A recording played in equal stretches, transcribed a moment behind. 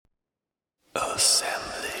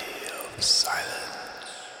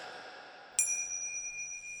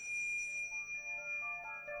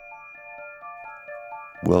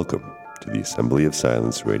Welcome to the Assembly of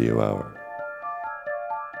Silence Radio Hour.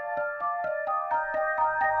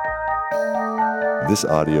 This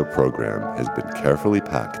audio program has been carefully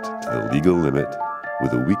packed to the legal limit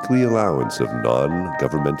with a weekly allowance of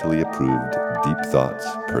non-governmentally approved deep thoughts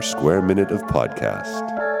per square minute of podcast.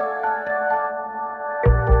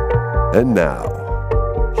 And now,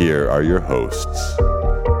 here are your hosts,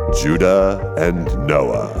 Judah and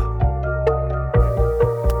Noah.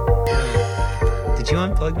 Did you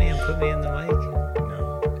unplug me and put me in the mic?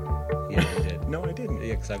 No. Yeah, I did. No, I didn't.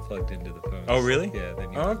 Yeah, because I plugged into the phone. Oh, really? Yeah.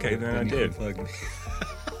 Then you, Oh, okay, then I did. Unplugged me.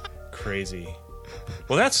 Crazy.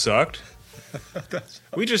 Well, that sucked.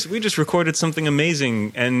 We just recorded something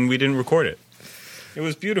amazing and we didn't record it. It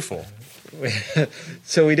was beautiful.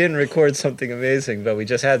 So we didn't record something amazing, but we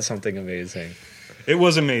just had something amazing. It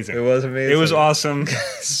was amazing. It was amazing. It was awesome.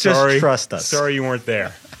 Sorry. trust us. Sorry you weren't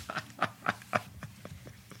there.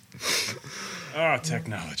 Oh,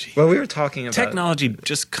 technology. Well, we were talking about Technology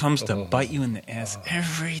just comes to bite you in the ass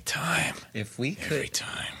every time. if we could. Every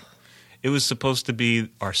time. It was supposed to be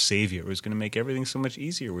our savior. It was going to make everything so much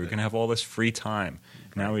easier. We were going to have all this free time.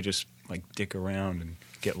 Now we just dick around and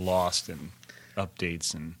get lost in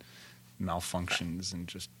updates and malfunctions and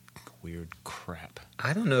just weird crap.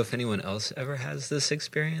 I don't know if anyone else ever has this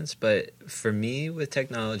experience, but for me with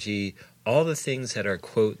technology, all the things that are,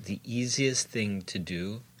 quote, the easiest thing to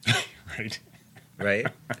do, Right.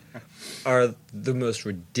 are the most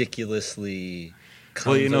ridiculously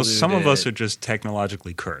Well, convoluted. some of us are just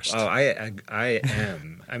technologically cursed. Oh, I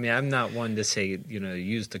am. I mean, I'm not one to say,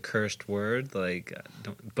 use the cursed word,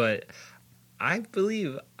 but I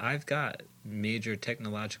believe I've got major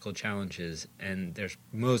technological challenges, and there's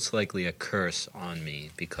most likely a curse on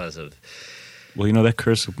me because of. Well, that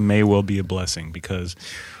curse may well be a blessing because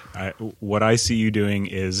what I see you doing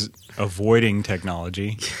is avoiding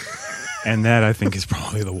technology. And that, I think, is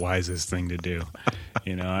probably the wisest thing to do.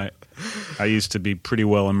 I used to be pretty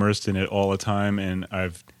well immersed in it all the time, and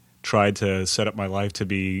I've tried to set up my life to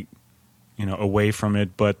be, away from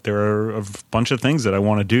it. But there are a bunch of things that I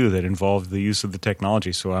want to do that involve the use of the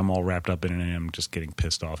technology, so I'm all wrapped up in it, and I'm just getting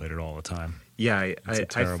pissed off at it all the time. Yeah, I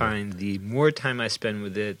find the more time I spend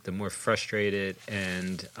with it, the more frustrated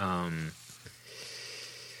and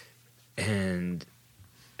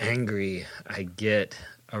angry I get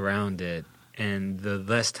around it, and the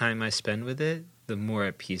less time I spend with it, the more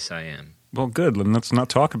at peace I am. Well, good. Let's not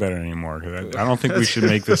talk about it anymore. 'Cause I don't think we should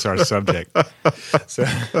make this our subject. So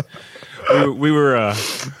we were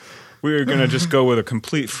going to just go with a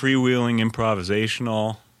complete freewheeling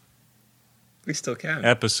improvisational. We still can.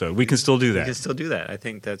 Episode. We can still do that. We can still do that. I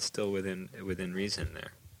think that's still within reason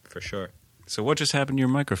there, for sure. So what just happened to your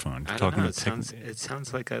microphone? I don't know. It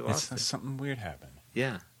sounds like I lost it. Something weird happened.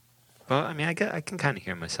 Yeah. Well, I mean, I can kind of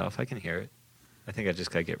hear myself. I can hear it. I think I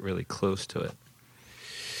just got to get really close to it.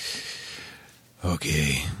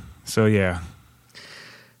 Okay. So, yeah.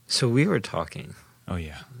 So we were talking. Oh,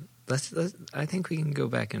 yeah. Let's. I think we can go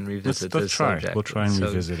back and revisit Let's this try. subject. We'll try and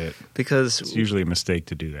revisit it. Because it's usually a mistake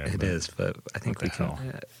to do that. It is, but I think we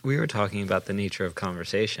can. We were talking about the nature of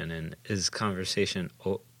conversation, and has conversation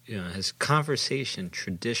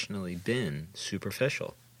traditionally been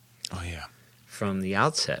superficial? Oh, yeah. From the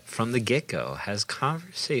outset, from the get-go, has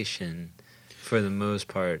conversation, for the most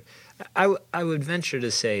part, I would venture to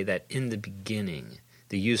say that in the beginning,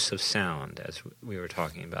 the use of sound, as we were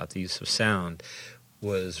talking about, the use of sound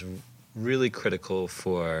was really critical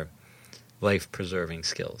for life-preserving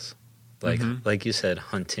skills. Like you said,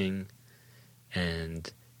 hunting, and,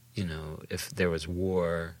 if there was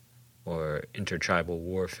war or intertribal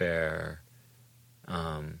warfare,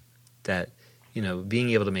 that, being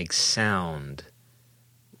able to make sound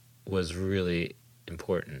was really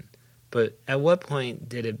important. But at what point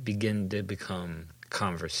did it begin to become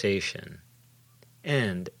conversation?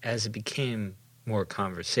 And as it became more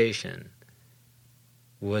conversation,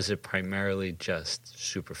 was it primarily just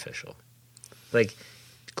superficial? Like,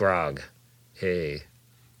 grog. Hey.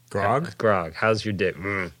 Grog? Grog. How's your day?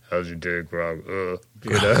 How's your day, grog? Grog.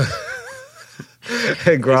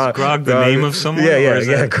 Is grog the name of someone?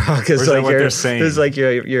 Yeah. Grog is like what they're saying? It's like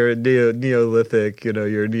your Neolithic,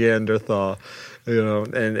 your Neanderthal,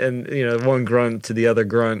 and one grunt to the other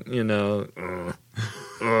grunt, I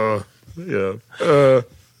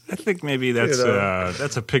think maybe that's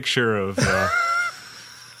a picture of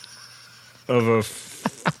a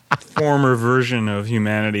former version of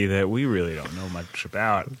humanity that we really don't know much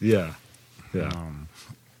about. Yeah.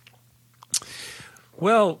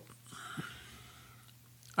 Well,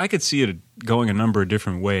 I could see it going a number of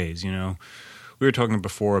different ways. We were talking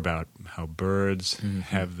before about how birds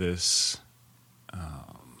have this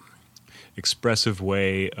expressive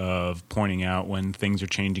way of pointing out when things are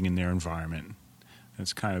changing in their environment.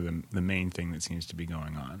 That's kind of the main thing that seems to be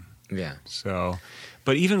going on. Yeah. So,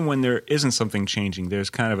 but even when there isn't something changing, there's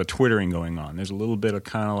kind of a twittering going on. There's a little bit of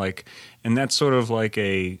kind of like, and that's sort of like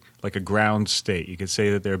a ground state. You could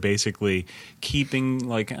say that they're basically keeping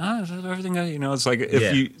like, everything, it's like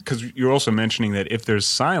if you, because you're also mentioning that if there's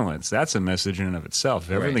silence, that's a message in and of itself.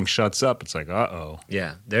 If everything shuts up, it's like, uh-oh.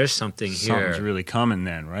 Yeah, there's something here. Something's really coming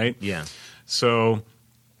then, right? Yeah. So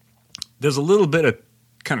there's a little bit of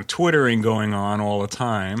kind of twittering going on all the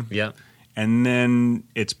time. Yeah. And then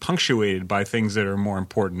it's punctuated by things that are more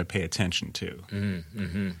important to pay attention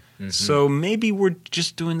to. So maybe we're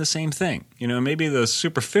just doing the same thing. Maybe the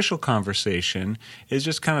superficial conversation is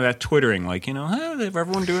just kind of that twittering, like, is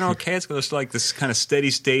everyone doing okay? It's just like this kind of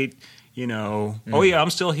steady state, oh yeah, I'm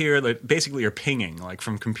still here. Like, basically you're pinging. Like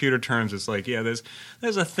from computer terms, it's like, yeah,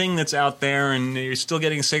 there's a thing that's out there and you're still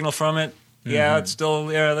getting a signal from it. Yeah, it's still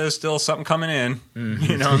there's still something coming in,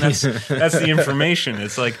 and that's the information.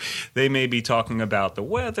 It's like they may be talking about the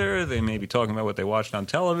weather, they may be talking about what they watched on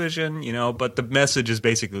television, but the message is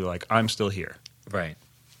basically like, I'm still here. Right.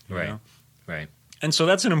 Right. And so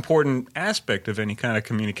that's an important aspect of any kind of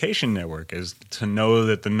communication network, is to know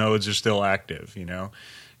that the nodes are still active,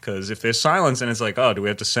 because if there's silence and it's like, oh, do we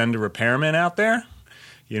have to send a repairman out there?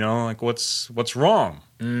 Like what's wrong,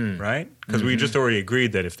 right? Because we just already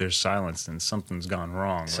agreed that if there's silence, then something's gone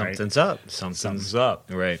wrong, right? Something's up. Something's up.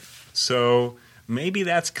 Right. So maybe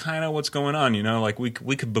that's kind of what's going on, Like we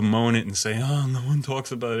could bemoan it and say, oh, no one talks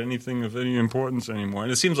about anything of any importance anymore.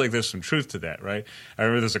 And it seems like there's some truth to that, right? I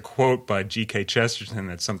remember there's a quote by G.K. Chesterton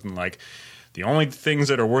that's something like, the only things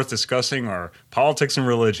that are worth discussing are politics and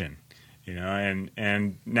religion,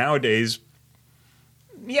 and nowadays,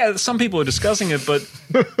 yeah, some people are discussing it, but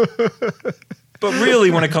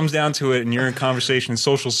really, when it comes down to it, and you're in conversation in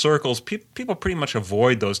social circles, people pretty much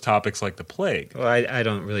avoid those topics like the plague. Well, I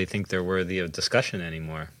don't really think they're worthy of discussion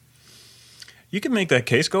anymore. You can make that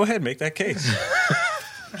case. Go ahead, make that case.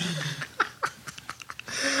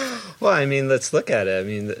 Well, I mean, let's look at it. I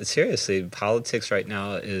mean, seriously, politics right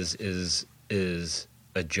now is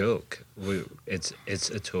a joke. It's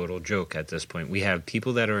a total joke at this point. We have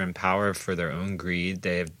people that are in power for their own greed.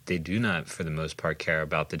 They do not, for the most part, care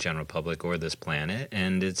about the general public or this planet,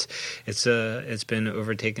 and it's been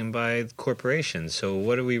overtaken by corporations. So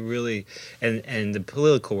what are we really? And the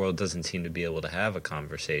political world doesn't seem to be able to have a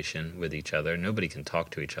conversation with each other. Nobody can talk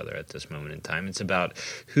to each other at this moment in time. It's about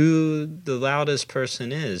who the loudest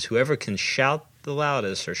person is. Whoever can shout the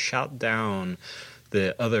loudest or shout down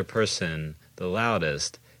the other person the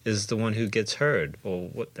loudest is the one who gets heard.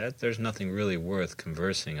 Well, there's nothing really worth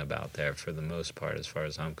conversing about there for the most part, as far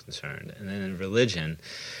as I'm concerned. And then in religion...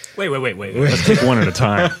 Wait. Let's take one at a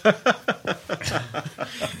time.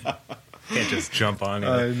 Can't just jump on it.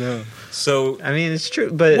 I know. So, I mean, it's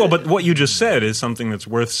true, but... Well, but what you just said is something that's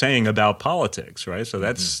worth saying about politics, right? So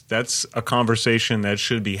that's a conversation that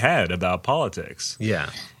should be had about politics.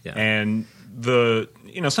 Yeah. And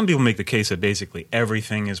some people make the case that basically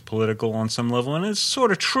everything is political on some level, and it's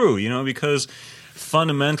sort of true, because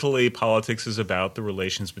fundamentally politics is about the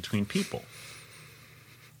relations between people.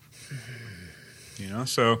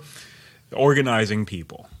 So organizing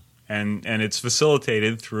people, and it's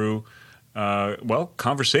facilitated through,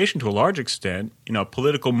 conversation to a large extent.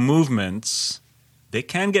 Political movements, they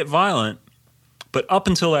can get violent, but up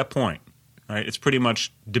until that point, right, it's pretty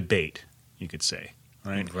much debate, you could say.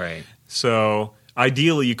 Right. So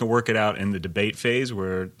ideally, you can work it out in the debate phase,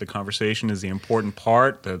 where the conversation is the important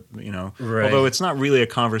part. Right. Although it's not really a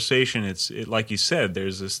conversation. It's like you said.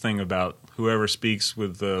 There's this thing about whoever speaks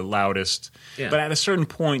with the loudest. Yeah. But at a certain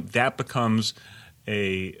point, that becomes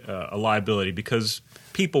a liability, because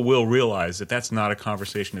people will realize that that's not a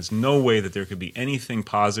conversation. There's no way that there could be anything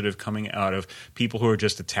positive coming out of people who are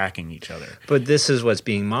just attacking each other. But this is what's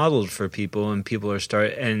being modeled for people, and people are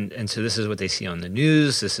and so this is what they see on the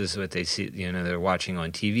news. This is what they see, they're watching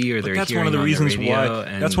on TV, or they're hearing on the radio.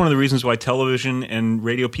 That's one of the reasons why television and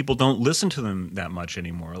radio people don't listen to them that much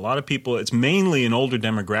anymore. A lot of people, it's mainly an older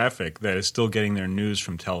demographic that is still getting their news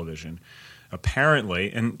from television.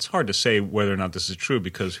 Apparently, and it's hard to say whether or not this is true,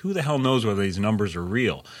 because who the hell knows whether these numbers are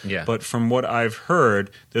real. Yeah. But from what I've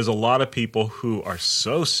heard, there's a lot of people who are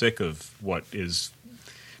so sick of what is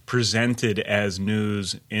presented as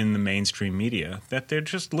news in the mainstream media that they're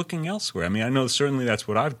just looking elsewhere. I mean, I know certainly that's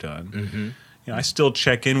what I've done. Mm-hmm. I still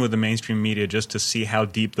check in with the mainstream media just to see how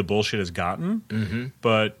deep the bullshit has gotten. Mm-hmm.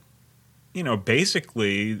 But,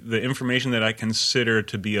 basically the information that I consider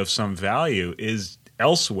to be of some value is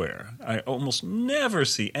elsewhere. I almost never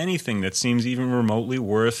see anything that seems even remotely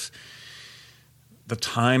worth the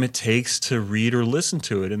time it takes to read or listen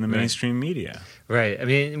to it in the mainstream media. Right. I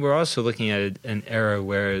mean, we're also looking at an era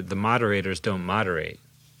where the moderators don't moderate.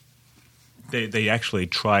 They actually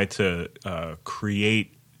try to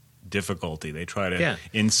create difficulty. They try to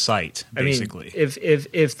incite, basically. I mean,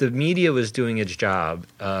 if the media was doing its job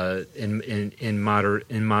in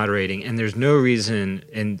moderating, and there's no reason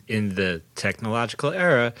in the technological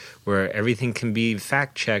era where everything can be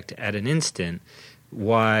fact checked at an instant,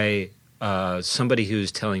 why somebody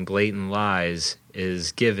who's telling blatant lies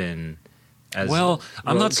is given.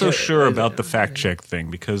 I'm not so sure about the fact check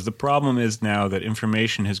thing, because the problem is now that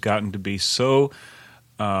information has gotten to be so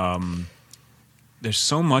there's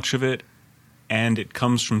so much of it, and it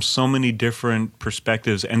comes from so many different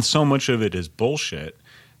perspectives, and so much of it is bullshit,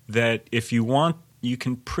 that if you want, you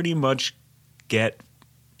can pretty much get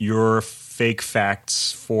your fake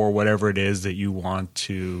facts for whatever it is that you want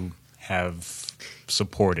to have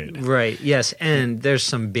supported. Right, yes, and there's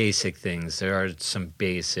some basic things. There are some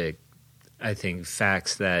basic, I think,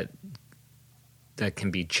 facts that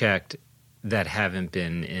can be checked that haven't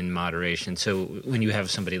been in moderation. So when you have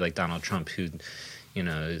somebody like Donald Trump, who, you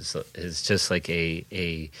know, is just like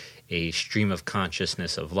a stream of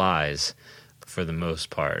consciousness of lies for the most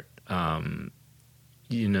part.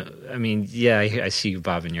 You know, I mean, yeah, I see you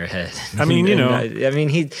bobbing your head. I mean, you know, I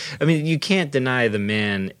mean, you can't deny the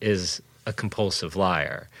man is a compulsive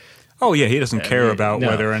liar. Oh yeah, he doesn't care about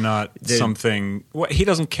whether or not something. He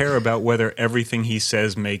doesn't care about whether everything he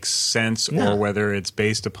says makes sense or whether it's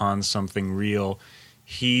based upon something real.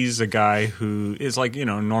 He's a guy who is like, you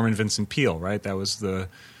know, Norman Vincent Peale, right? That was the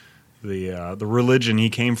religion he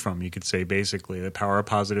came from. You could say, basically, the power of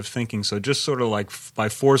positive thinking. So just sort of like by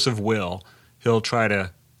force of will, he'll try to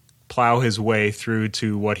plow his way through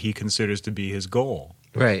to what he considers to be his goal.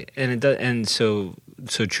 Right, and so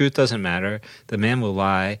truth doesn't matter. The man will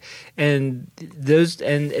lie, and those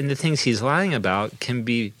and the things he's lying about can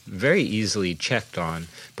be very easily checked on,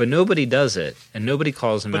 but nobody does it, and nobody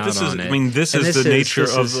calls him out on it. I mean, this is the nature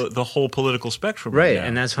of the whole political spectrum, right? Now.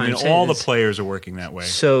 And that's why I'm saying all the players are working that way.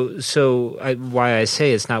 Why I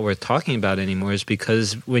say it's not worth talking about anymore is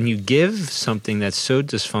because when you give something that's so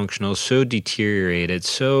dysfunctional, so deteriorated,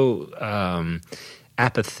 so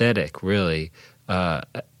apathetic, really.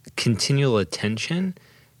 Continual attention,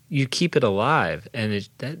 you keep it alive, and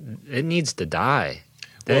it needs to die.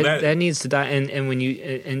 That needs to die, and when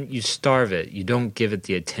you starve it, you don't give it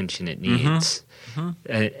the attention it needs,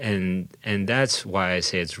 and that's why I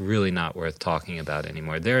say it's really not worth talking about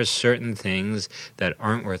anymore. There are certain things that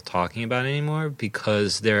aren't worth talking about anymore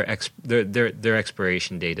because their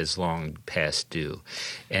expiration date is long past due,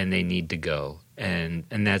 and they need to go. And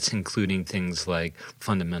that's including things like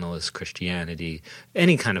fundamentalist Christianity,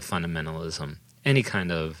 any kind of fundamentalism, any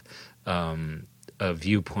kind of a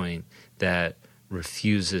viewpoint that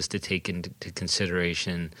refuses to take into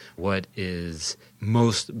consideration what is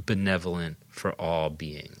most benevolent for all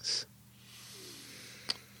beings.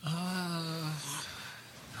 I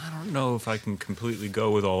don't know if I can completely go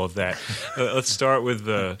with all of that. Let's start with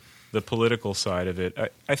the political side of it.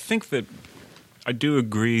 I think that I do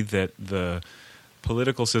agree that the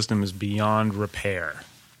political system is beyond repair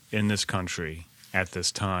in this country at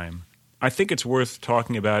this time. I think it's worth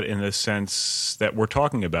talking about in the sense that we're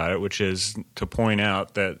talking about it, which is to point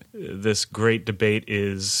out that this great debate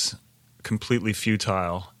is completely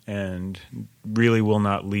futile and really will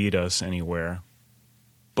not lead us anywhere.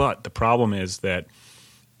 But the problem is that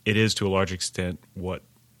it is to a large extent what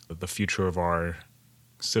the future of our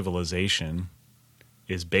civilization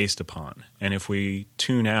is based upon. And if we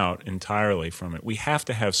tune out entirely from it, we have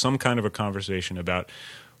to have some kind of a conversation about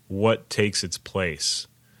what takes its place.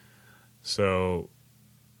 So,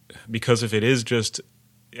 because if it is just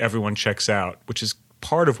everyone checks out, which is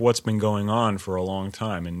part of what's been going on for a long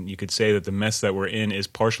time, and you could say that the mess that we're in is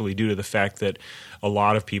partially due to the fact that a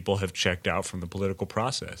lot of people have checked out from the political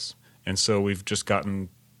process. And so we've just gotten,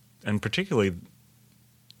 and particularly,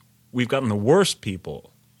 we've gotten the worst people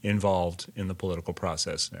involved in the political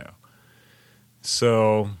process now.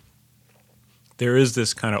 So there is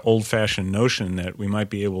this kind of old-fashioned notion that we might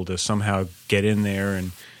be able to somehow get in there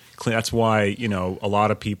and clean. That's why, you know, a lot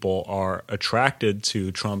of people are attracted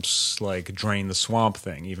to Trump's like drain the swamp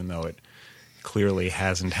thing, even though it clearly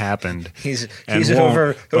hasn't happened. He's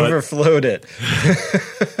overflowed it.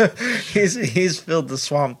 he's filled the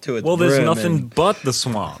swamp to its brim. Well, there's nothing but the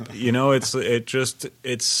swamp. You know, it's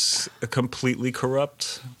a completely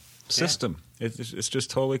corrupt system. Yeah. It's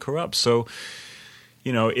just totally corrupt. So,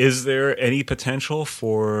 you know, is there any potential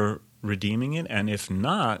for redeeming it? And if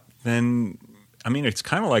not, then I mean, it's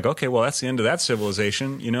kind of like, okay, well, that's the end of that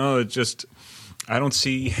civilization. You know, it just I don't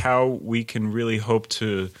see how we can really hope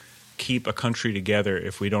to keep a country together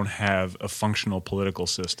if we don't have a functional political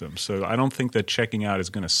system. So I don't think that checking out is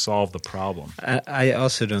going to solve the problem. I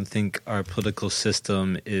also don't think our political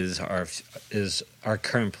system is our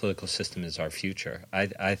current political system is our future.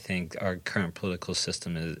 I think our current political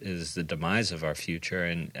system is the demise of our future,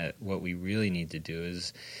 and what we really need to do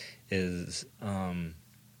is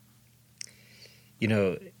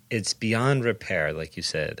it's beyond repair, like you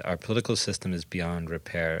said. Our political system is beyond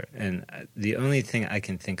repair. And the only thing I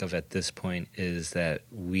can think of at this point is that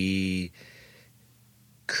we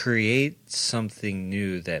create something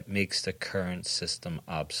new that makes the current system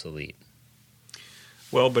obsolete.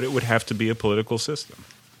 Well, but it would have to be a political system.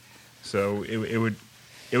 So it would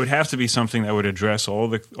have to be something that would address all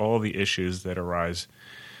the issues that arise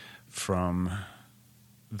from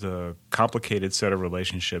the complicated set of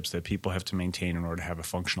relationships that people have to maintain in order to have a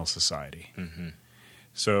functional society. Mm-hmm.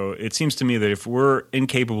 So it seems to me that if we're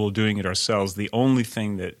incapable of doing it ourselves, the only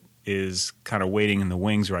thing that is kind of waiting in the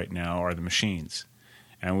wings right now are the machines.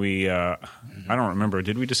 And I don't remember,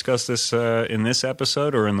 did we discuss this in this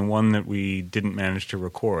episode or in the one that we didn't manage to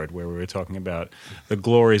record, where we were talking about the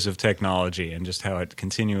glories of technology and just how it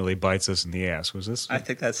continually bites us in the ass? Was this? I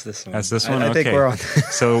think that's this one. That's this one? I Okay. think we're on.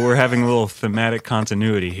 So we're having a little thematic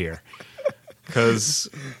continuity here. Because,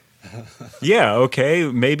 yeah, okay,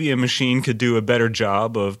 maybe a machine could do a better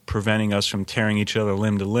job of preventing us from tearing each other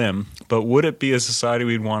limb to limb, but would it be a society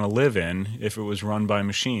we'd want to live in if it was run by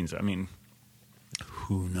machines? I mean,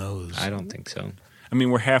 who knows? I don't think so. I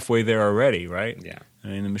mean, we're halfway there already, right? Yeah. I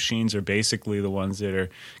mean, the machines are basically the ones that are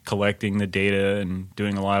collecting the data and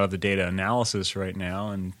doing a lot of the data analysis right now,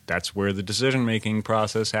 and that's where the decision-making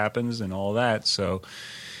process happens and all that. So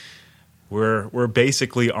we're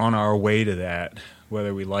basically on our way to that,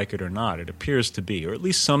 whether we like it or not. It appears to be, or at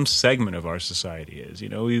least some segment of our society is.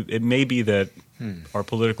 It may be that our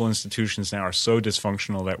political institutions now are so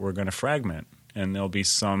dysfunctional that we're going to fragment, and there'll be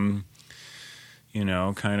some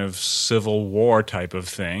kind of civil war type of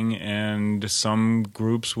thing, and some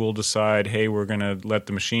groups will decide, hey, we're going to let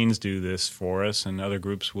the machines do this for us, and other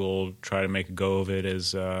groups will try to make a go of it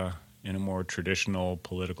as in a more traditional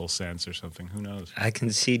political sense or something. Who knows? I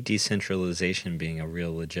can see decentralization being a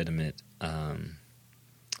real legitimate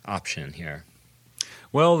option here.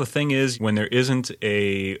 Well, the thing is, when there isn't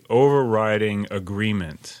a overriding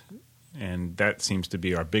agreement, and that seems to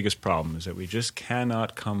be our biggest problem, is that we just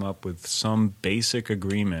cannot come up with some basic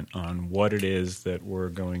agreement on what it is that we're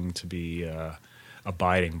going to be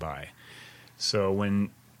abiding by. So when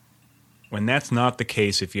that's not the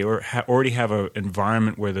case, if you already have an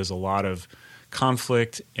environment where there's a lot of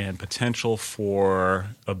conflict and potential for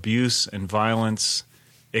abuse and violence,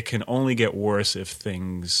 it can only get worse if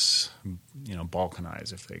things,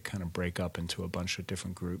 balkanize, if they kind of break up into a bunch of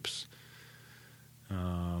different groups.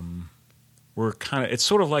 It's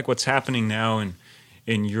sort of like what's happening now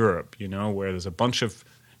in Europe, where there's a bunch of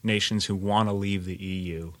nations who want to leave the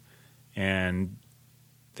EU, and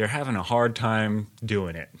they're having a hard time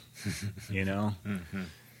doing it, Mm-hmm.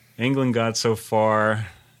 England got so far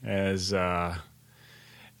as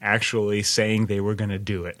actually saying they were going to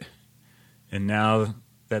do it, and now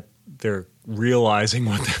that they're realizing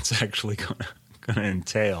what that's actually going to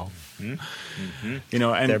entail. Mm-hmm.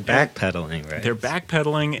 And they're backpedaling, right? They're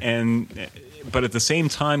backpedaling, but at the same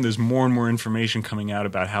time, there's more and more information coming out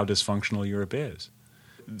about how dysfunctional Europe is.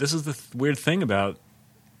 This is the weird thing about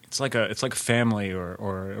it's like a family or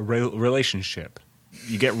a relationship.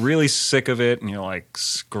 You get really sick of it, and you're like,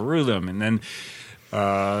 screw them, and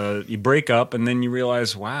then you break up, and then you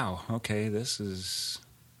realize, wow, okay, this is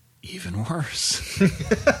even worse.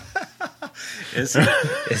 Is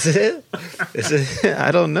it?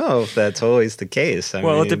 I don't know if that's always the case. I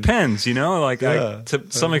mean, it depends, Yeah. To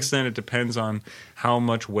some extent it depends on how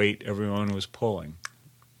much weight everyone was pulling.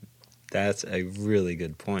 That's a really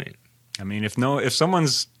good point. I mean, if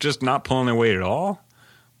someone's just not pulling their weight at all,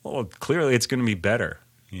 well, clearly it's going to be better,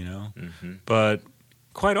 Mm-hmm. But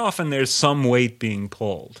quite often there's some weight being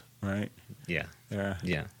pulled, right? Yeah.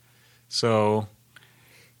 Yeah. So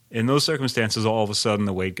in those circumstances, all of a sudden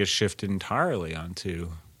the weight gets shifted entirely onto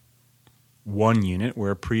one unit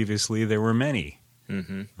where previously there were many,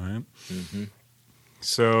 Mm-hmm. right? Mm-hmm.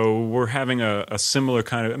 So we're having a similar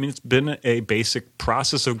kind of, it's been a basic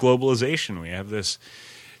process of globalization. We have this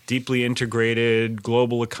deeply integrated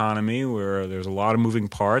global economy where there's a lot of moving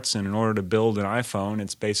parts, and in order to build an iPhone,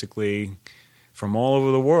 it's basically from all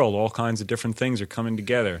over the world, all kinds of different things are coming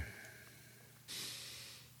together.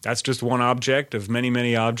 That's just one object of many,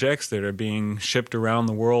 many objects that are being shipped around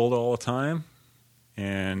the world all the time.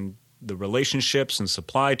 And the relationships and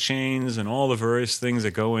supply chains and all the various things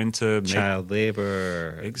that go into child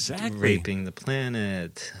labor, exactly, raping the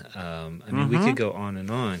planet. I mean, we could go on and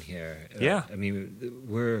on here. Yeah. I mean,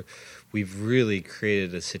 we've really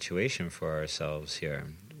created a situation for ourselves here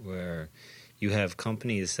where you have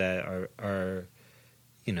companies that are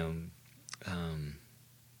you know,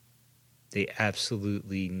 they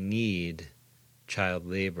absolutely need child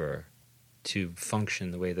labor to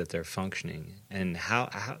function the way that they're functioning. And how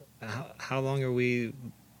long are we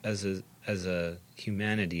as a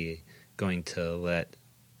humanity going to let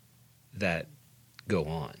that go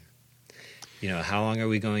on? You know, how long are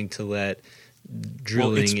we going to let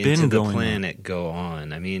drilling into the planet go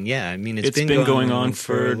on? I mean, it's been going on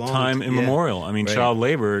for time immemorial. Yeah. I mean, child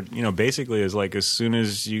labor, basically is like as soon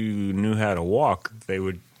as you knew how to walk, they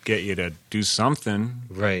would get you to do something.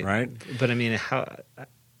 Right. But I mean,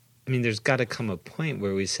 there's got to come a point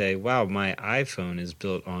where we say, wow, my iPhone is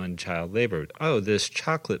built on child labor. Oh, this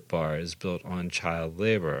chocolate bar is built on child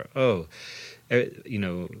labor. Oh,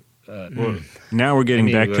 well, now we're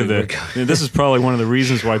getting back to this is probably one of the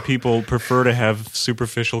reasons why people prefer to have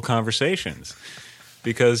superficial conversations.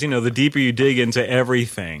 Because, the deeper you dig into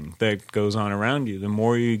everything that goes on around you, the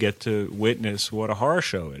more you get to witness what a horror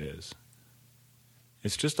show it is.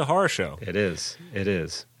 It's just a horror show. It is.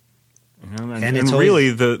 And it's really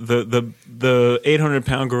the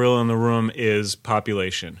 800-pound gorilla in the room is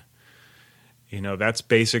population. That's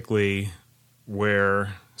basically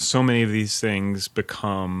where so many of these things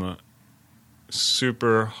become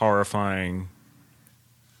super horrifying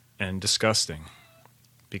and disgusting.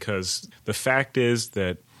 Because the fact is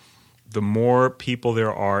that the more people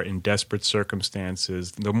there are in desperate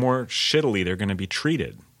circumstances, the more shittily they're going to be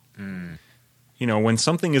treated. When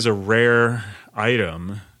something is a rare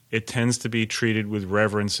item, it tends to be treated with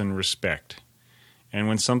reverence and respect. And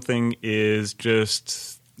when something is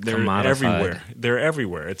just, they're everywhere. They're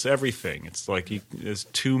everywhere. It's everything. It's like there's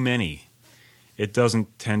too many. It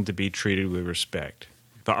doesn't tend to be treated with respect.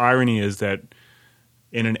 The irony is that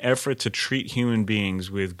in an effort to treat human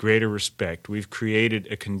beings with greater respect, we've created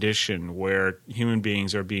a condition where human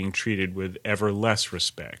beings are being treated with ever less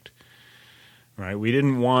respect. Right? We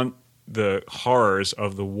didn't want the horrors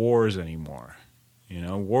of the wars anymore.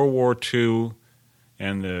 World War II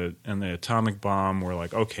and the atomic bomb were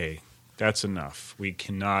like, okay, that's enough. We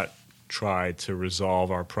cannot try to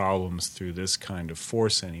resolve our problems through this kind of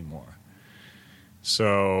force anymore.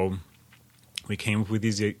 So we came up with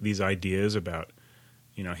these ideas about,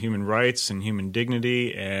 human rights and human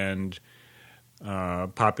dignity, and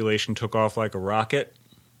population took off like a rocket.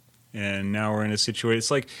 And now we're in a situation.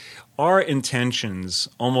 It's like our intentions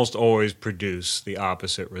almost always produce the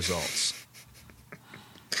opposite results.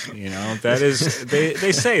 That is,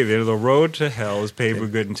 they say that the road to hell is paved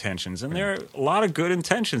with good intentions. And there are a lot of good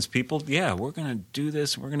intentions. People, we're going to do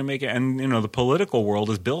this, we're going to make it. And, the political world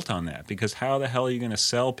is built on that, because how the hell are you going to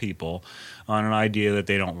sell people on an idea that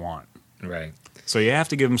they don't want? Right. So you have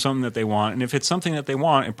to give them something that they want. And if it's something that they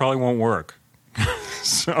want, it probably won't work.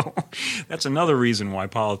 So that's another reason why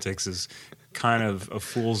politics is kind of a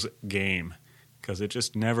fool's game, because it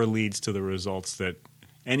just never leads to the results that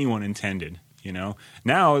anyone intended.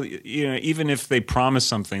 Now, even if they promise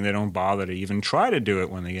something, they don't bother to even try to do it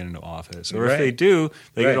when they get into office. Or if they do,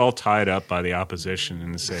 they get all tied up by the opposition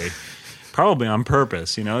and say, probably on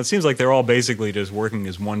purpose. It seems like they're all basically just working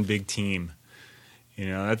as one big team.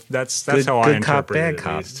 That's how I interpret it. Good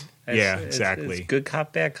cop, bad cop. Yeah, exactly. It's good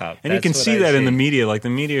cop, bad cop. And you can see that in the media, like the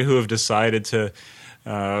media who have decided to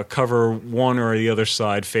cover one or the other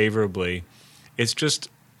side favorably. It's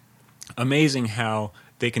just amazing how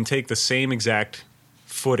they can take the same exact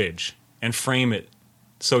footage and frame it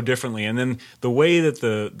so differently. And then the way that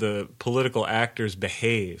the political actors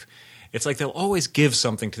behave, it's like they'll always give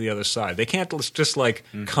something to the other side. They can't just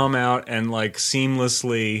come out and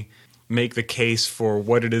seamlessly make the case for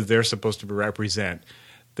what it is they're supposed to represent.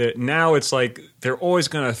 That now it's like they're always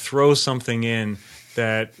going to throw something in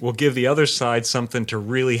that will give the other side something to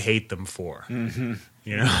really hate them for. Mm-hmm.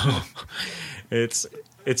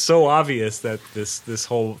 It's so obvious that this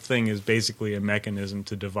whole thing is basically a mechanism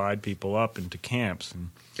to divide people up into camps,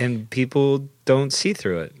 and people don't see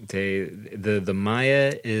through it. The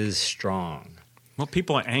Maya is strong. Well,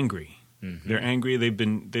 people are angry. Mm-hmm. They're angry. They've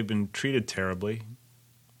been treated terribly,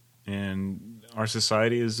 and our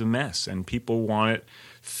society is a mess. And people want it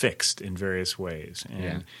fixed in various ways.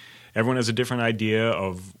 And everyone has a different idea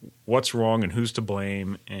of what's wrong and who's to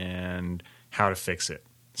blame and how to fix it.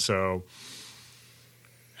 So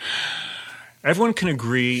everyone can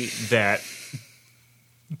agree that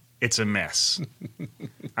it's a mess.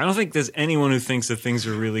 I don't think there's anyone who thinks that things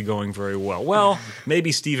are really going very well. Well,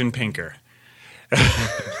 maybe Steven Pinker.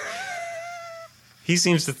 He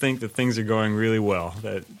seems to think that things are going really well,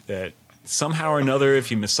 that somehow or another,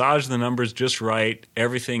 if you massage the numbers just right,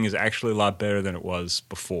 everything is actually a lot better than it was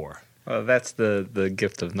before. Well, that's the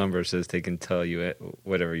gift of numbers, is they can tell you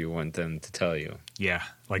whatever you want them to tell you. Yeah,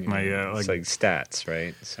 like my it's like stats,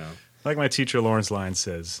 right? So, like my teacher Lawrence Lyons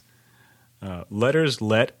says, letters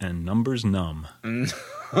let and numbers numb.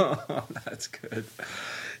 That's good.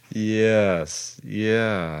 Yes,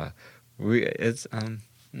 yeah.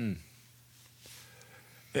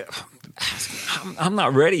 I'm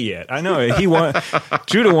not ready yet. I know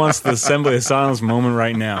Judah wants the Assembly of Silence moment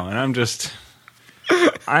right now, and I'm just.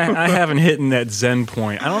 I haven't hit that Zen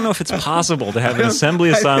point. I don't know if it's possible to have an Assembly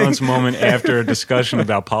of Silence moment after a discussion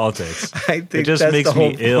about politics. I think it just that's makes the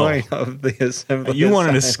whole me ill. point of the Assembly You of want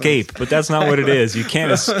an Silence. escape, but that's not what it is. You can't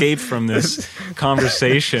escape from this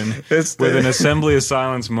conversation with an Assembly of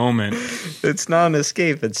Silence moment. It's not an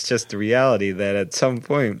escape. It's just the reality that at some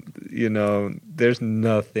point, there's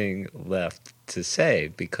nothing left to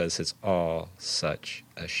say because it's all such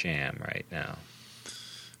a sham right now.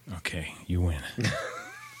 Okay, you win.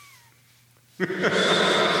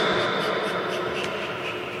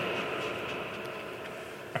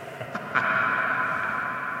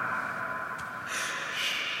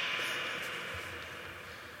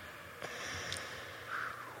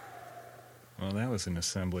 Well, that was an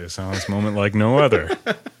Assembly of Silence moment like no other.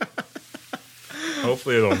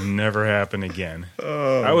 Hopefully it'll never happen again.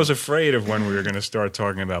 Oh. I was afraid of when we were going to start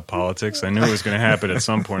talking about politics. I knew it was going to happen at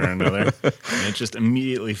some point or another. And it just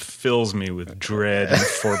immediately fills me with dread and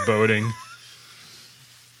foreboding.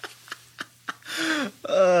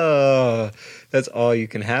 Oh, that's all you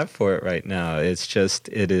can have for it right now. It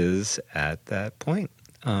is at that point.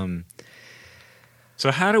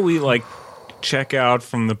 So how do we check out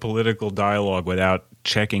from the political dialogue without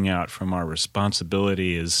checking out from our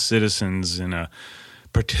responsibility as citizens in a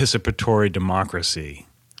participatory democracy?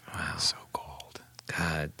 Wow, so called.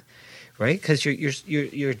 God, right? Because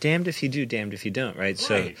you're damned if you do, damned if you don't, right?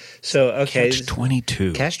 Right. So okay,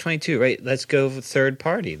 Catch-22. Catch-22, right? Let's go with third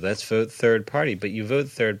party. Let's vote third party. But you vote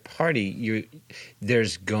third party,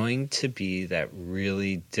 there's going to be that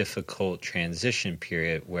really difficult transition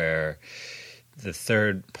period where the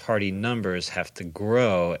third party numbers have to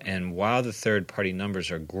grow, and while the third party numbers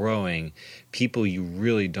are growing, people you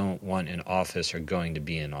really don't want in office are going to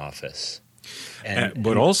be in office.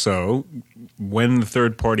 But also, when the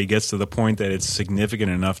third party gets to the point that it's significant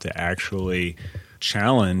enough to actually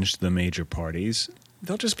challenge the major parties,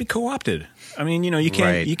 they'll just be co-opted. I mean, you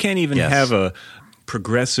can't even have a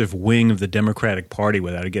progressive wing of the Democratic Party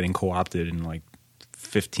without it getting co-opted in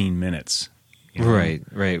 15 minutes. Right.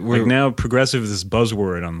 Now, progressive is this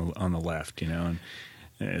buzzword on the left, and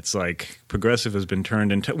it's like progressive has been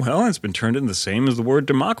turned into it's been turned into the same as the word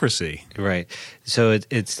democracy. Right. So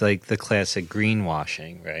it's like the classic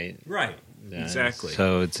greenwashing, right? Right. Exactly.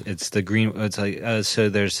 So it's the green. It's like so.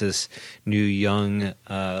 There's this new young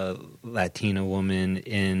Latina woman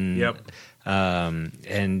in. Yep.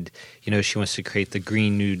 And she wants to create the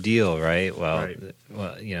Green New Deal, right? Right.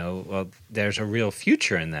 Well, there's a real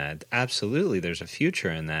future in that. Absolutely, there's a future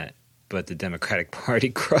in that. But the Democratic Party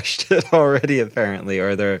crushed it already, apparently,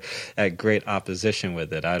 or they're at great opposition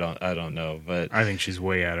with it. I don't know, but I think she's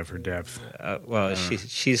way out of her depth.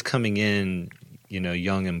 She's coming in,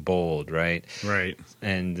 young and bold, right? Right.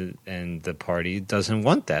 And the party doesn't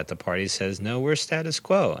want that. The party says, no, we're status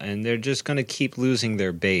quo. And they're just going to keep losing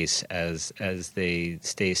their base as they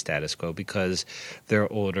stay status quo because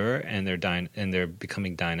they're older and they're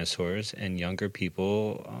becoming dinosaurs, and younger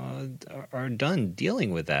people are done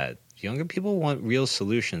dealing with that. Younger people want real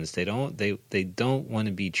solutions. They don't want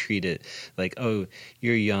to be treated like, oh,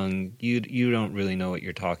 you're young, you don't really know what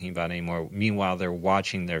you're talking about anymore. Meanwhile, they're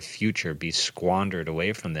watching their future be squandered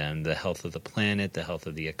away from them. The health of the planet, the health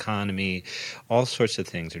of the economy, all sorts of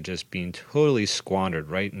things are just being totally squandered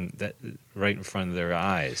right in front of their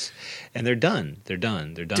eyes. And they're done.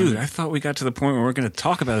 Dude, I thought we got to the point where we're going to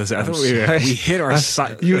talk about this. I thought sorry. we hit our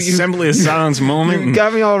Assembly of Silence moment. You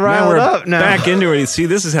got me all riled up now. Back into it. See,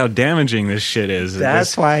 this is how damaging this shit is.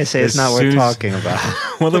 That's why I say it's not worth talking about.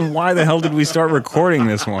 Well, then why the hell did we start recording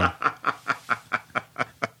this one?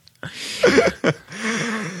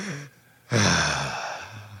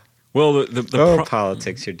 Well,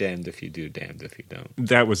 politics, you're damned if you do, damned if you don't.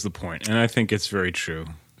 That was the point, and I think it's very true.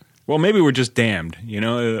 Well, maybe we're just damned.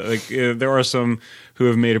 There are some who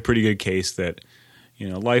have made a pretty good case that,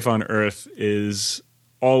 life on Earth is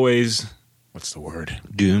always, what's the word?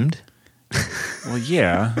 Doomed? Well,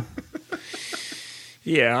 yeah.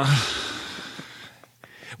 Yeah.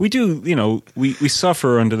 We do, we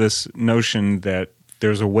suffer under this notion that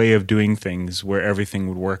there's a way of doing things where everything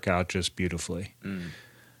would work out just beautifully.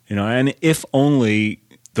 And if only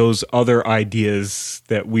those other ideas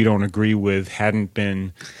that we don't agree with hadn't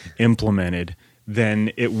been implemented,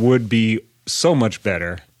 then it would be so much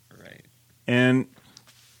better. Right. And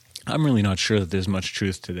I'm really not sure that there's much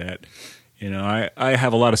truth to that. I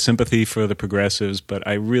have a lot of sympathy for the progressives, but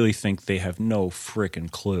I really think they have no frickin'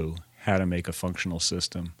 clue how to make a functional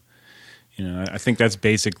system. I think that's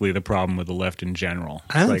basically the problem with the left in general.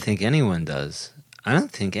 I don't think anyone does. I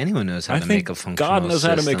don't think anyone knows how to make a functional system. God knows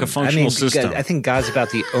how to make a functional system. I think God's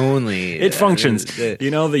about the only... It functions. The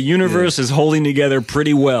universe is holding together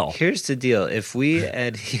pretty well. Here's the deal. If we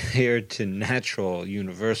adhered to natural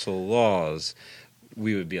universal laws,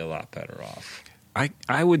 we would be a lot better off.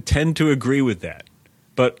 I would tend to agree with that.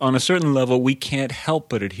 But on a certain level, we can't help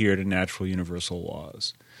but adhere to natural universal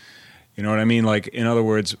laws. You know what I mean? Like, in other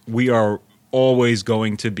words, we are always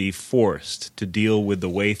going to be forced to deal with the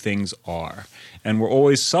way things are. And we're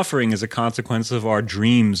always suffering as a consequence of our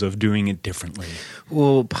dreams of doing it differently.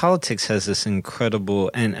 Well, politics has this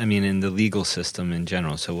incredible, and I mean in the legal system in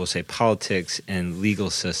general, so we'll say politics and legal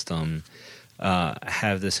system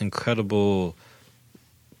have this incredible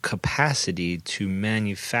capacity to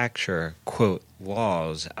manufacture, quote,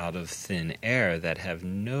 laws out of thin air that have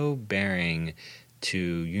no bearing to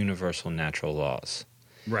universal natural laws.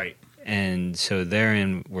 Right. And so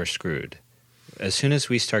therein we're screwed. As soon as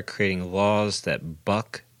we start creating laws that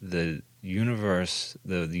buck the universe,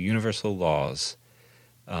 the universal laws,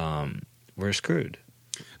 we're screwed.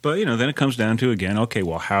 But, then it comes down to, again, okay,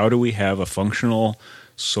 well, how do we have a functional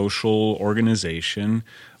social organization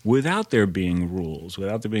without there being rules,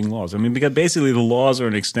 without there being laws? I mean, because basically the laws are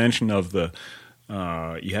an extension of the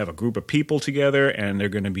you have a group of people together, and they're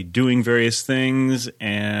going to be doing various things,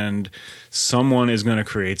 and someone is going to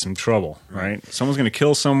create some trouble, right? Someone's going to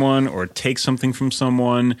kill someone or take something from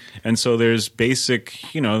someone, and so there's basic,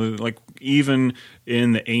 like even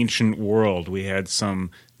in the ancient world, we had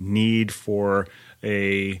some need for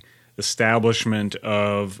a establishment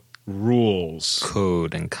of rules.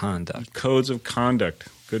 Code and conduct. Codes of conduct.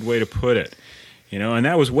 Good way to put it. And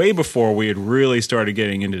that was way before we had really started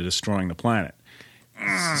getting into destroying the planet.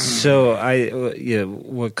 So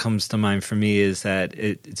what comes to mind for me is that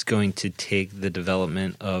it's going to take the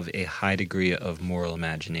development of a high degree of moral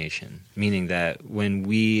imagination, meaning that when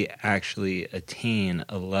we actually attain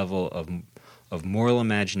a level of moral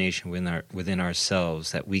imagination within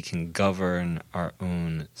ourselves, that we can govern our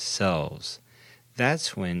own selves,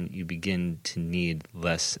 that's when you begin to need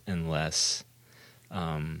less and less.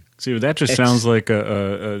 See, that just sounds like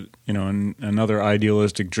another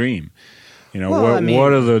idealistic dream.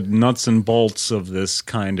 What are the nuts and bolts of this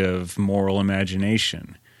kind of moral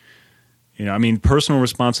imagination? Personal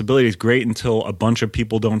responsibility is great until a bunch of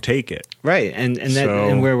people don't take it. Right, and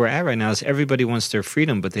where we're at right now is everybody wants their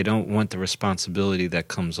freedom, but they don't want the responsibility that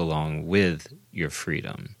comes along with your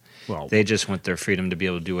freedom. Well, they just want their freedom to be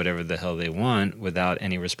able to do whatever the hell they want without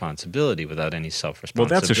any responsibility, without any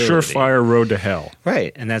self-responsibility. Well, that's a surefire road to hell.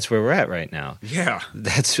 Right, and that's where we're at right now. Yeah.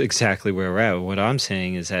 That's exactly where we're at. What I'm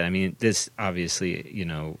saying is that, this obviously,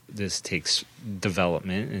 this takes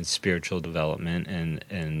development and spiritual development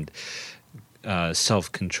and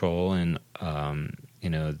self-control and,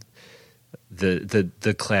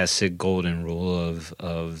 the classic golden rule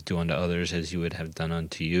of do unto others as you would have done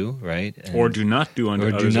unto you, right? Or do not do unto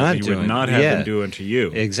others as you would not have them do unto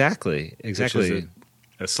you. Exactly. Which is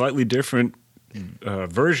a slightly different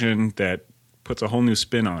version that puts a whole new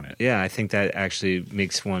spin on it. Yeah, I think that actually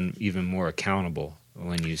makes one even more accountable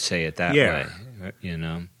when you say it that way,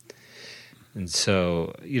 And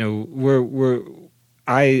so,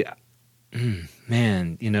 I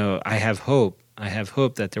have hope. I have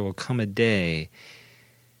hope that there will come a day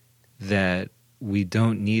that we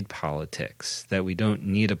don't need politics, that we don't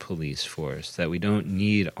need a police force, that we don't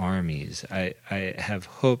need armies. I have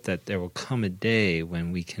hope that there will come a day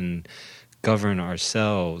when we can govern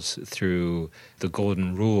ourselves through the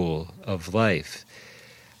golden rule of life.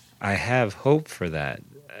 I have hope for that.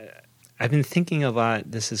 I've been thinking a lot,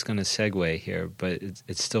 this is going to segue here, but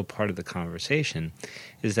it's still part of the conversation,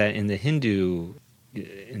 is that in the Hindu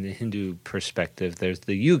perspective, there's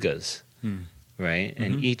the yugas, right? Mm-hmm.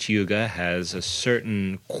 And each yuga has a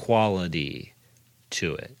certain quality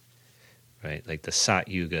to it, right? Like the Sat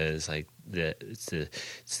Yuga is like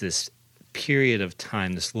it's this period of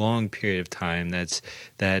time, this long period of time that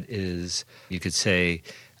is, you could say,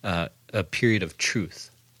 a period of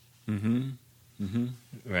truth,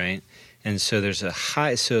 right? And so there's a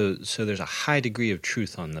high, so there's a high degree of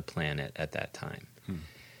truth on the planet at that time.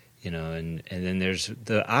 and then there's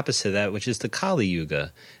the opposite of that, which is the Kali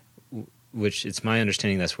Yuga, which it's my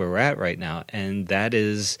understanding that's where we're at right now, and that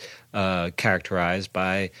is characterized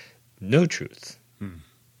by no truth.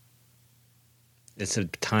 It's a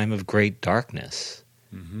time of great darkness.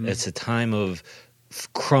 It's a time of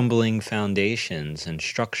crumbling foundations and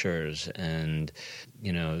structures, and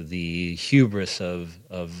the hubris of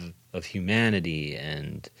humanity,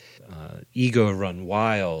 and ego run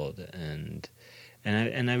wild, and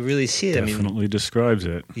I really see it. Definitely describes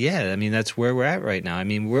it. Yeah, that's where we're at right now.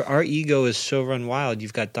 Our ego is so run wild.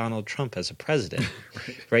 You've got Donald Trump as a president,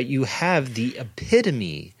 right? You have the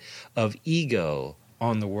epitome of ego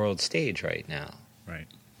on the world stage right now. Right.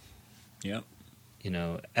 Yep.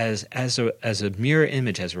 As a mirror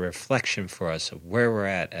image, as a reflection for us of where we're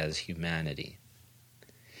at as humanity.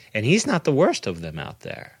 And he's not the worst of them out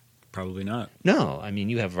there. Probably not. No,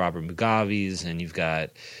 you have Robert Mugabe's, and you've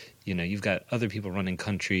got other people running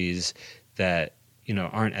countries that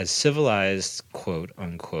aren't as civilized, quote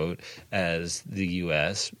unquote, as the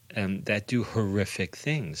U.S. and that do horrific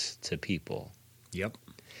things to people. Yep.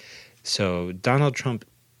 So Donald Trump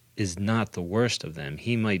is not the worst of them.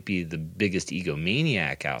 He might be the biggest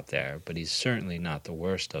egomaniac out there, but he's certainly not the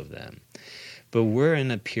worst of them. But we're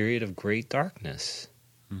in a period of great darkness.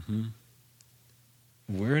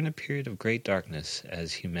 We're in a period of great darkness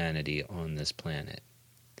as humanity on this planet.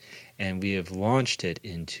 And we have launched it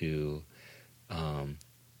into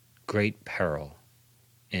great peril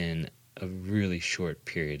in a really short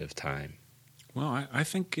period of time. Well, I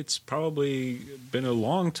think it's probably been a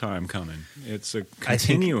long time coming. It's a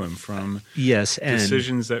continuum from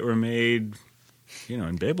decisions that were made,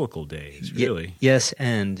 in biblical days, really. Yes,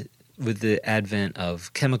 and with the advent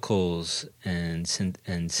of chemicals and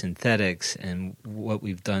synthetics, and what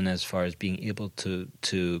we've done as far as being able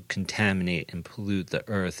to contaminate and pollute the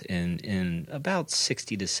earth in about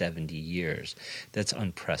 60 to 70 years, that's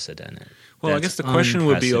unprecedented. Well, I guess the question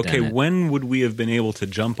would be, okay, when would we have been able to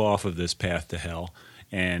jump off of this path to hell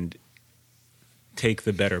and take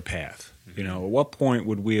the better path? At what point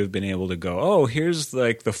would we have been able to go, oh, here's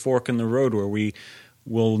like the fork in the road where we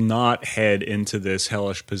will not head into this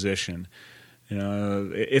hellish position?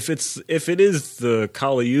 If it is the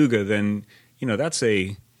Kali Yuga, then that's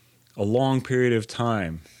a long period of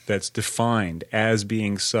time that's defined as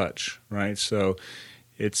being such, right? So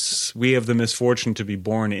we have the misfortune to be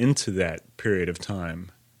born into that period of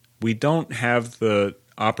time. We don't have the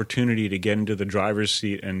opportunity to get into the driver's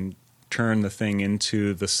seat and turn the thing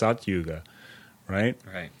into the Sat Yuga, right?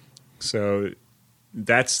 Right. So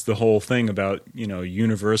that's the whole thing about,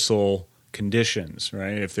 universal conditions,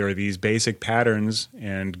 right? If there are these basic patterns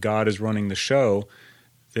and God is running the show,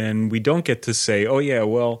 then we don't get to say, oh yeah,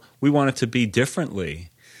 well, we want it to be differently.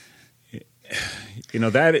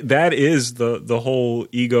 That is the whole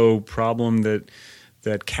ego problem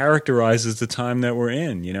that characterizes the time that we're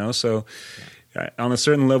in, So on a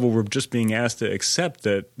certain level, we're just being asked to accept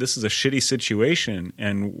that this is a shitty situation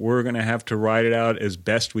and we're going to have to ride it out as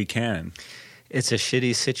best we can. It's a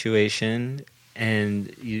shitty situation,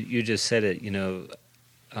 and you just said it,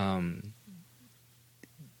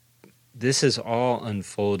 this is all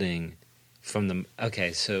unfolding from the...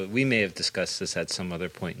 Okay, so we may have discussed this at some other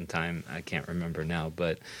point in time. I can't remember now,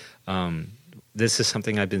 but this is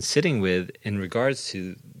something I've been sitting with in regards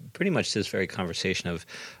to pretty much this very conversation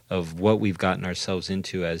of what we've gotten ourselves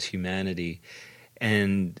into as humanity.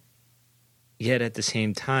 And yet at the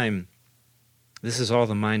same time, this is all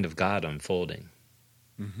the mind of God unfolding.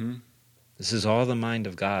 This is all the mind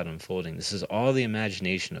of God unfolding. This is all the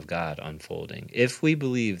imagination of God unfolding. If we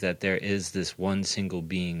believe that there is this one single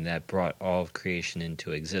being that brought all of creation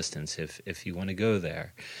into existence, if you want to go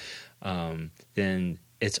there, then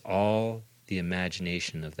it's all the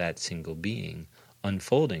imagination of that single being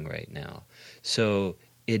unfolding right now. So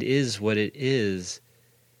it is what it is,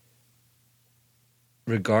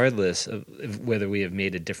 regardless of whether we have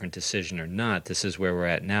made a different decision or not. This is where we're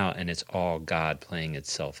at now, and it's all God playing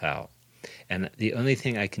itself out. And the only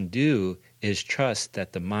thing I can do is trust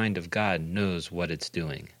that the mind of God knows what it's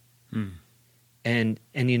doing. And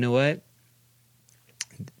you know what?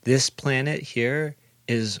 This planet here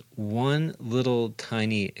is one little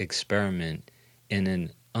tiny experiment in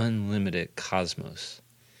an unlimited cosmos.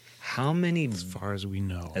 How many... As far as we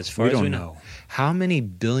know. As far as we know. How many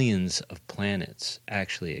billions of planets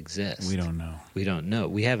actually exist? We don't know. We don't know.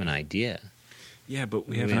 We have an idea. Yeah, but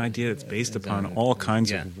we have an idea that's based upon all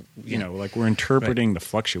kinds of, like we're interpreting the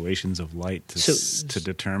fluctuations of light to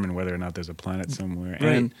determine whether or not there's a planet somewhere. Right.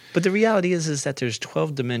 And but the reality is that there's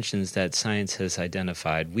 12 dimensions that science has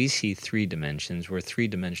identified. We see 3 dimensions. We're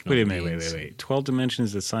 3-dimensional beings. Wait. 12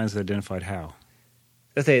 dimensions that science has identified how?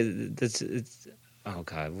 Okay, oh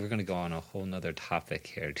God, we're going to go on a whole nother topic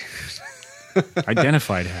here.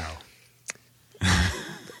 Identified how?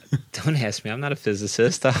 Don't ask me. I'm not a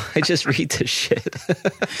physicist. I just read this shit.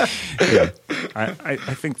 Yeah, I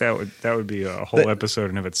think that would be a whole episode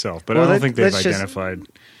in of itself. But I don't think they've identified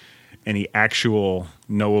any actual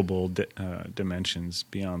knowable dimensions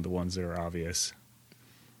beyond the ones that are obvious.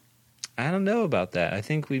 I don't know about that. I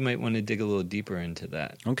think we might want to dig a little deeper into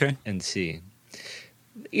that. Okay. And see.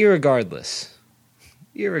 Irregardless,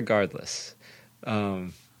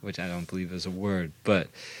 which I don't believe is a word, but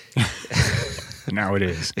now it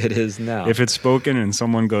is. It is now. If it's spoken and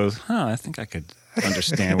someone goes, I think I could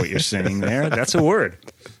understand what you're saying there, that's a word.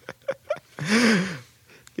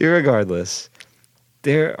 Irregardless,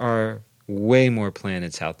 there are way more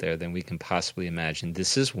planets out there than we can possibly imagine.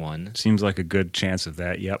 This is one. Seems like a good chance of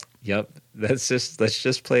that. Yep. Let's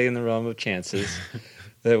just play in the realm of chances.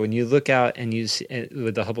 That when you look out and you see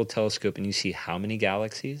with the Hubble telescope and you see how many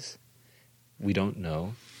galaxies, we don't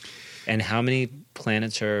know, and how many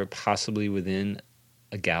planets are possibly within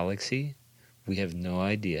a galaxy, we have no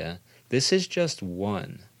idea. This is just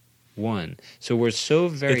one. So we're so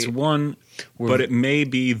very... It's one, but it may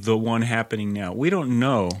be the one happening now. We don't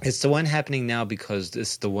know. It's the one happening now because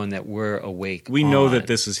it's the one that we're awake We know that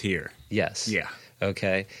this is here. Yes. Yeah.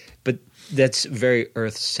 Okay. But that's very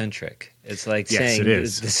Earth-centric. It's like saying it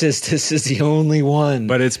is. This is the only one.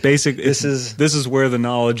 But it's basic. This is where the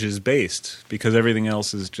knowledge is based because everything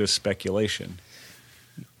else is just speculation.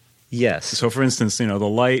 Yes. So, for instance, the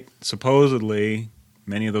light, supposedly,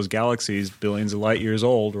 many of those galaxies, billions of light years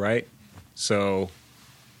old, right? So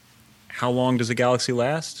how long does a galaxy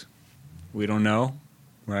last? We don't know,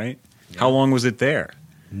 right? Yeah. How long was it there?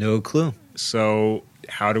 No clue. So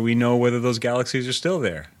how do we know whether those galaxies are still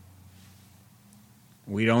there?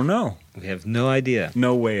 We don't know. We have no idea.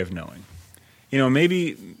 No way of knowing.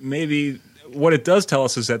 Maybe what it does tell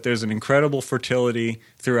us is that there's an incredible fertility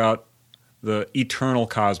throughout the eternal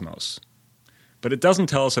cosmos. But it doesn't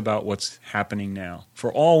tell us about what's happening now.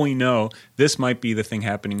 For all we know, this might be the thing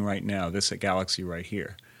happening right now, this galaxy right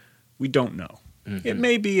here. We don't know. Mm-hmm. It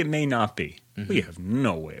may be, it may not be. Mm-hmm. We have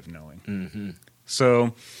no way of knowing. Mm-hmm.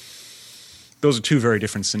 So those are two very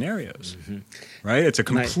different scenarios, right? It's a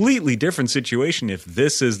completely different situation if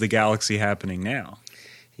this is the galaxy happening now.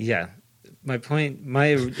 Yeah. My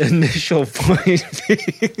initial point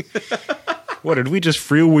being... What, did we just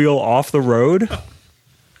freewheel off the road?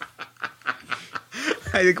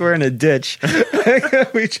 I think we're in a ditch.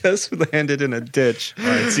 We just landed in a ditch. All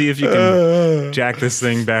right, see if you can jack this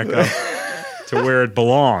thing back up to where it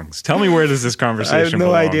belongs. Tell me, where does this conversation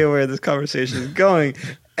belong? I have no idea where this conversation is going.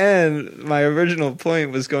 And my original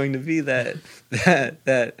point was going to be that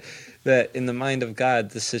in the mind of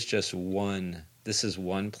God, this is just one. This is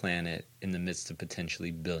one planet in the midst of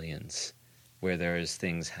potentially billions where there is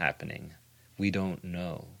things happening. We don't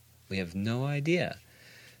know. We have no idea.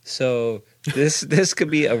 So this could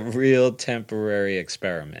be a real temporary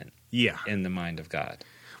experiment. Yeah. In the mind of God.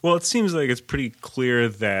 Well, it seems like it's pretty clear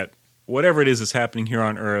that whatever it is that's happening here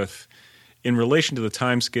on Earth, in relation to the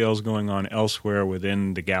timescales going on elsewhere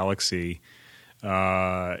within the galaxy,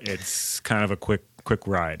 it's kind of a quick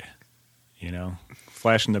ride,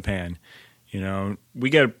 flash in the pan. We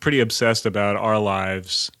get pretty obsessed about our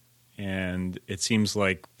lives, and it seems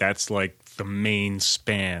like that's like the main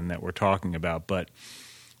span that we're talking about. But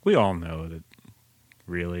we all know that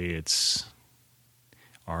really it's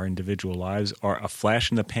our individual lives are a flash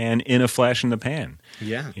in the pan in a flash in the pan.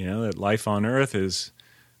 Yeah. That life on Earth is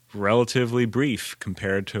relatively brief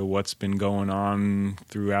compared to what's been going on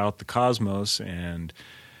throughout the cosmos, and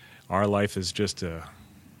our life is just a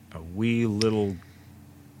wee little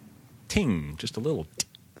ting, just a little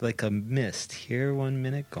like a mist, here 1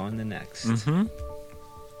 minute, gone the next. Mm-hmm.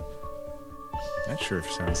 That sure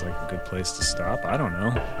sounds like a good place to stop. I don't know.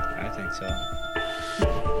 I think so.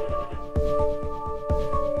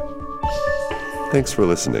 Thanks for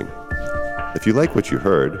listening. If you like what you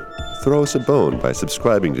heard, throw us a bone by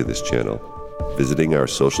subscribing to this channel, visiting our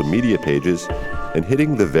social media pages, and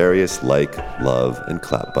hitting the various like, love, and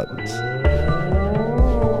clap buttons.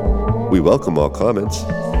 We welcome all comments,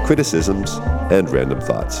 criticisms, and random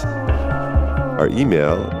thoughts. Our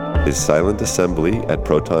email is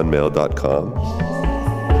silentassembly@protonmail.com.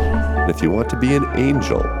 And if you want to be an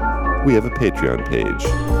angel, we have a Patreon page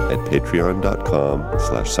at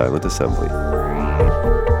patreon.com/silentassembly.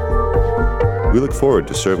 We look forward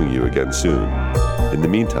to serving you again soon. In the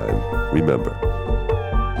meantime, remember,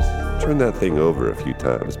 turn that thing over a few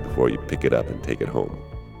times before you pick it up and take it home.